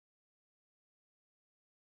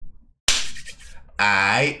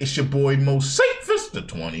It's your boy Moseefus, the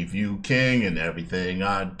 20 view king, and everything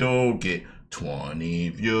I do get 20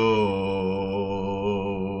 views.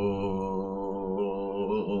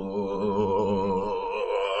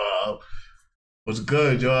 What's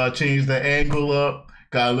good, y'all? I changed the angle up,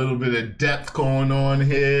 got a little bit of depth going on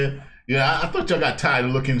here. Yeah, I thought y'all got tired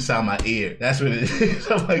of looking inside my ear. That's what it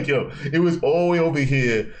is. I'm like, yo, it was all the way over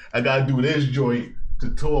here. I gotta do this joint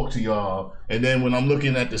to talk to y'all, and then when I'm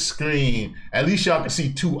looking at the screen, at least y'all can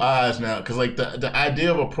see two eyes now, because like the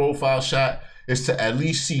idea of a profile shot is to at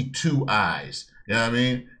least see two eyes. You know what I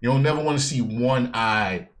mean? You don't never want to see one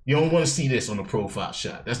eye. You don't want to see this on a profile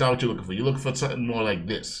shot. That's not what you're looking for. You're looking for something more like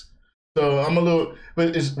this. So I'm a little,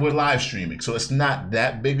 but we're live streaming, so it's not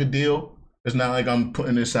that big a deal. It's not like I'm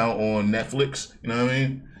putting this out on Netflix. You know what I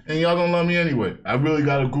mean? And y'all gonna love me anyway. I really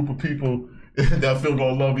got a group of people that I feel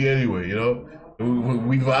gonna love me anyway. You know?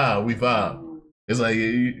 We vibe. It's like,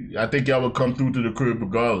 I think y'all will come through to the crib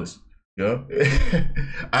regardless. Yeah.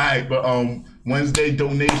 All right, but Wednesday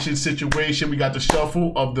donation situation. We got the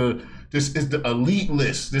shuffle of this is the elite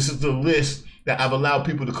list. This is the list that I've allowed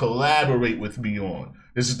people to collaborate with me on.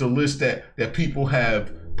 This is the list that people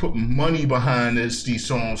have put money behind these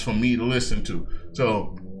songs for me to listen to.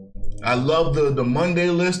 So I love the Monday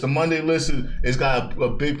list. The Monday list is got a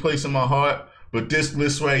big place in my heart. But this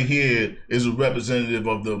list right here is a representative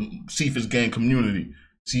of the Moseefus gang community.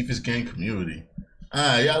 Moseefus gang community.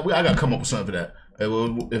 Yeah, I gotta come up with something for that.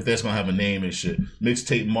 If that's gonna have a name and shit.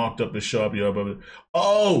 Mixtape marked up and sharp, y'all.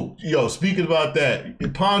 Oh, yo, speaking about that,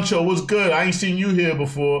 Poncho, what's good? I ain't seen you here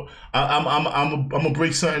before. I'm gonna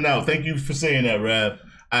break something out. Thank you for saying that, Rav.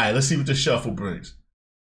 All right, let's see what the shuffle brings.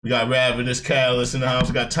 We got Rav and this Callus in the house.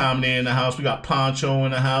 We got Tom in the house. We got Poncho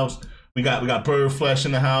in the house. We got Bird Flesh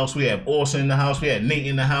in the house. We have Orson in the house. We had Nate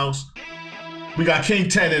in the house. We got King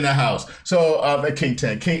 10 in the house. So, King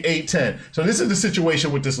 810. So this is the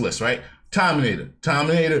situation with this list, right?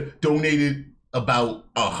 Terminator donated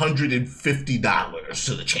about $150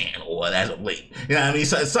 to the channel as of late. You know what I mean?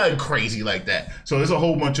 So it's something crazy like that. So there's a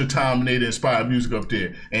whole bunch of Terminator inspired music up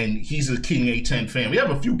there. And he's a King 810 fan. We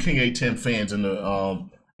have a few King 810 fans in the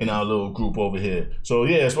in our little group over here. So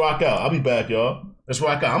yeah, let's rock out. I'll be back, y'all. Let's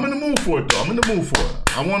rock out. I'm in the mood for it, though. I'm in the mood for it.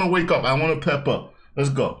 I want to wake up. I want to pep up. Let's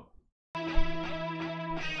go. Hands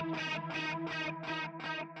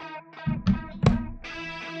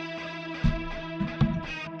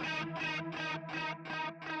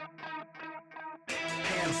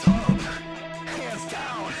up, hands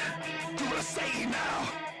down. Do what I say now.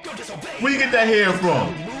 Don't disobey. Where you get that hair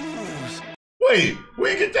from? Wait,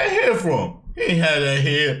 where you get that hair from? He ain't had that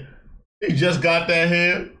hair. He just got that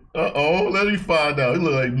hair. Uh-oh, let me find out. He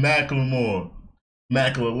look like Macklemore.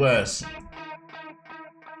 Mackler-less.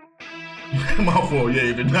 My fault,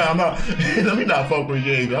 Yavid. Nah, I'm not. Let me not fuck with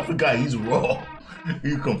Yavid. I forgot he's raw.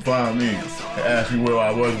 You can find me and ask me where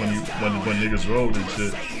I was when niggas rolled and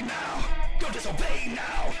shit. Don't disobey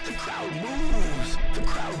now. The crowd moves. The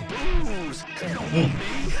crowd boos. They don't want me.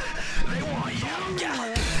 They want you.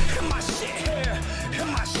 Yeah. And my shit hair.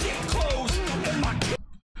 And my shit clothes. And my...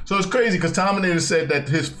 So it's crazy because Terminator said that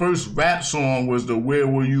his first rap song was the Where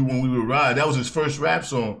Were You When We Would Ride. That was his first rap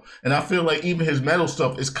song. And I feel like even his metal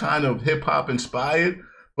stuff is kind of hip hop inspired,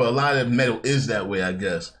 but a lot of metal is that way, I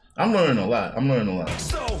guess. I'm learning a lot.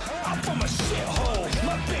 So, I'm from a shithole.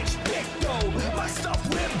 My bitch big though. My stuff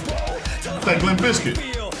limbo. It's like Glen Biscuit.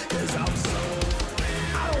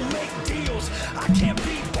 I don't make deals. I can't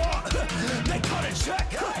be bought. They cut a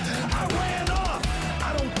check. I ran off.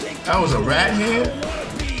 I don't think that was a rat hand?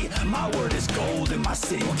 My word is gold in my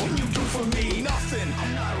city. What can you do for me? Nothing.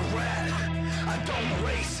 I'm not a rat. I don't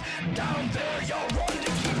race. Down there, y'all run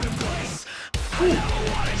to keep in place. I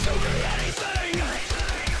never wanted to do anything.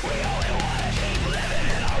 We only want to keep living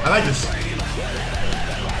in our I like this.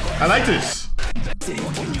 I like this.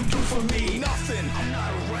 What can you do for me? Nothing. I'm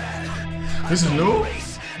not a rat. This is new?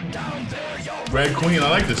 Down there, y'all Red Queen, I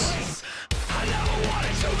like this. I never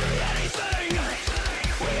wanted to do anything.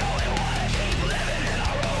 We only want to keep living in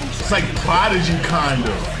our own. It's like Prodigy, kind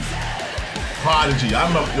of. Prodigy. I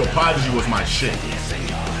remember, yo, Prodigy was my shit. I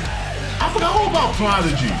forgot all about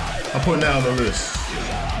Prodigy. I'm putting that on the list.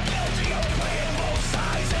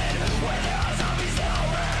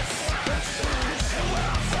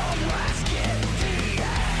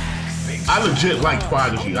 I legit like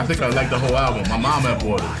Prodigy. I think I like the whole album. My mom had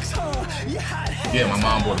bought it. Yeah, my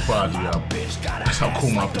mom bought the Prodigy album. That's how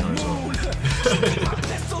cool my parents are.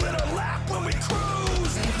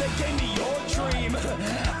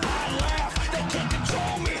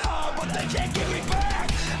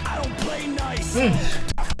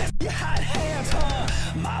 You had hands, huh?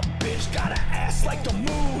 My bitch got an ass like the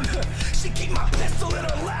moon. She keep my pistol in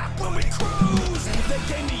her lap when we cruise. They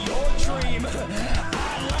gave me your dream, I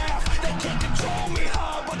laugh. They can't control me,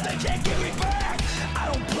 huh, but they can't get me back.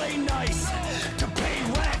 I don't play nice to pay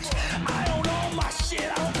rent. I don't own my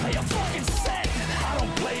shit, I don't pay a fucking cent. I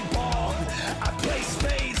don't play ball, I play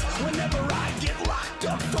spades. Whenever I get locked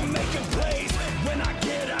up for making plays, when I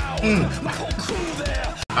get out, my whole crew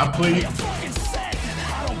there. I play a fucking set.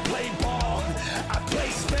 I don't play ball, I play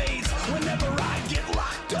spades. Whenever I get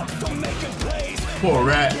locked up for making plays, poor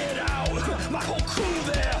rat. get out, my whole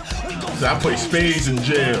crew there. We go So I play spades in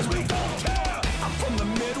jail. we don't care. I'm from the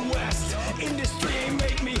Midwest. Industry ain't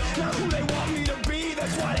make me not who they want me to be.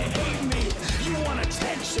 That's why they hate me. You want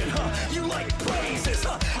attention, huh? You like praises,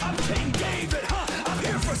 huh? I'm King David, huh? I'm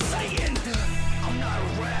here for Satan. I'm not a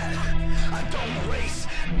rat. I don't race.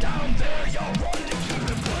 Down there, y'all run to keep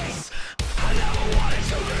in place. I never wanted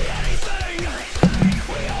to be anything.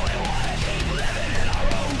 We only want to keep living in our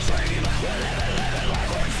own dream. We're living like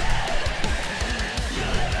we're dead.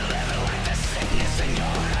 You're living like the sickness in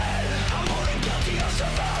your head. I'm only guilty of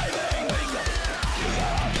surviving. You're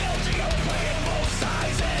all guilty of playing both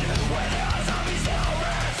sides. And where there are zombies, there are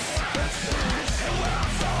rats. And where I'm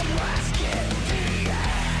from, rats get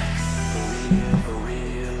DX. For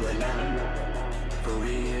real, for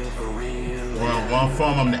real, for real. Where I'm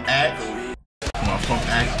from, I'm the axe. Where I'm from,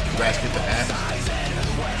 axe. Rats get the axe.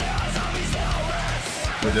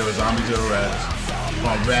 Where there were zombies, there were rats.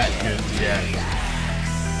 From rat gets the axe.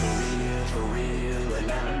 For real, for real,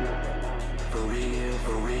 for real,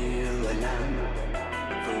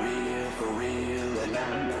 for real.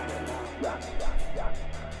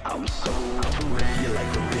 I'm so for real. You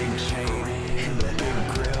like a big chain and the big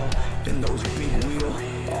grill, and those big wheels,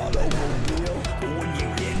 automobile. But when you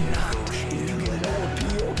get knocked and you get no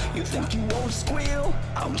appeal, you think you won't squeal.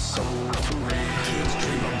 I'm so for real. Kids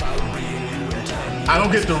dream about being you in time. I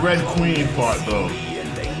don't get the Red Queen part though.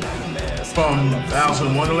 From Alice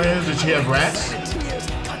in Wonderland, did she have rats?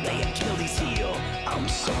 I'm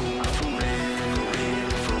so for real,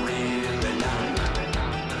 for real,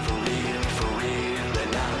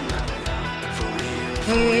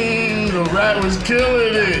 The rat was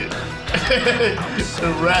killing it.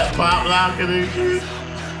 The rat pop locking and shit.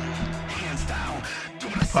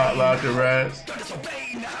 Pop locking rats. That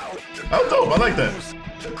was dope. I like that.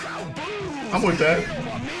 I'm with that.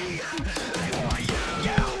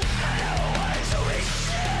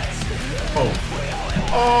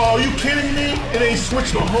 Oh, you kidding me? It ain't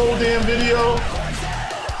switched the whole damn video?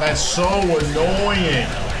 That's so annoying.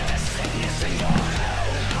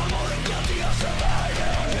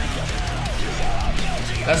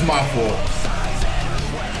 That's my fault.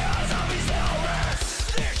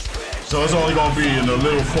 So it's only gonna be in the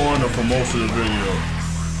little corner for most of the video.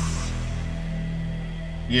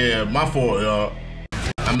 Yeah, my fault, y'all.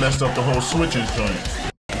 I messed up the whole switches joint.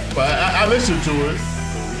 But I listened to it.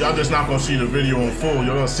 Y'all just not gonna see the video in full.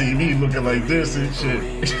 Y'all gonna see me looking like this and shit.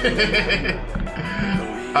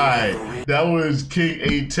 Alright, that was King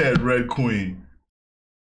 810 Red Queen.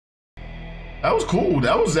 That was cool.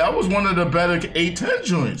 That was one of the better 810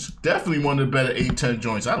 joints. Definitely one of the better 810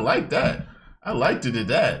 joints. I like that. I liked it at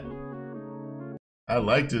that. I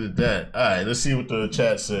liked it at that. Alright, let's see what the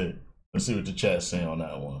chat said. Let's see what the chat's saying on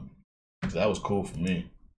that one. That was cool for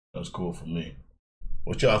me. That was cool for me.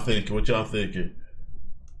 What y'all thinking? What y'all thinking?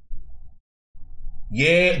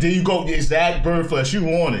 Yeah, there you go. It's that bird flesh. You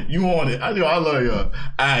want it. You want it. I love y'all. All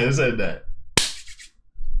right, let's end that.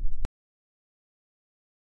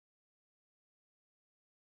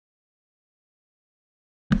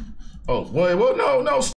 Oh, well, no.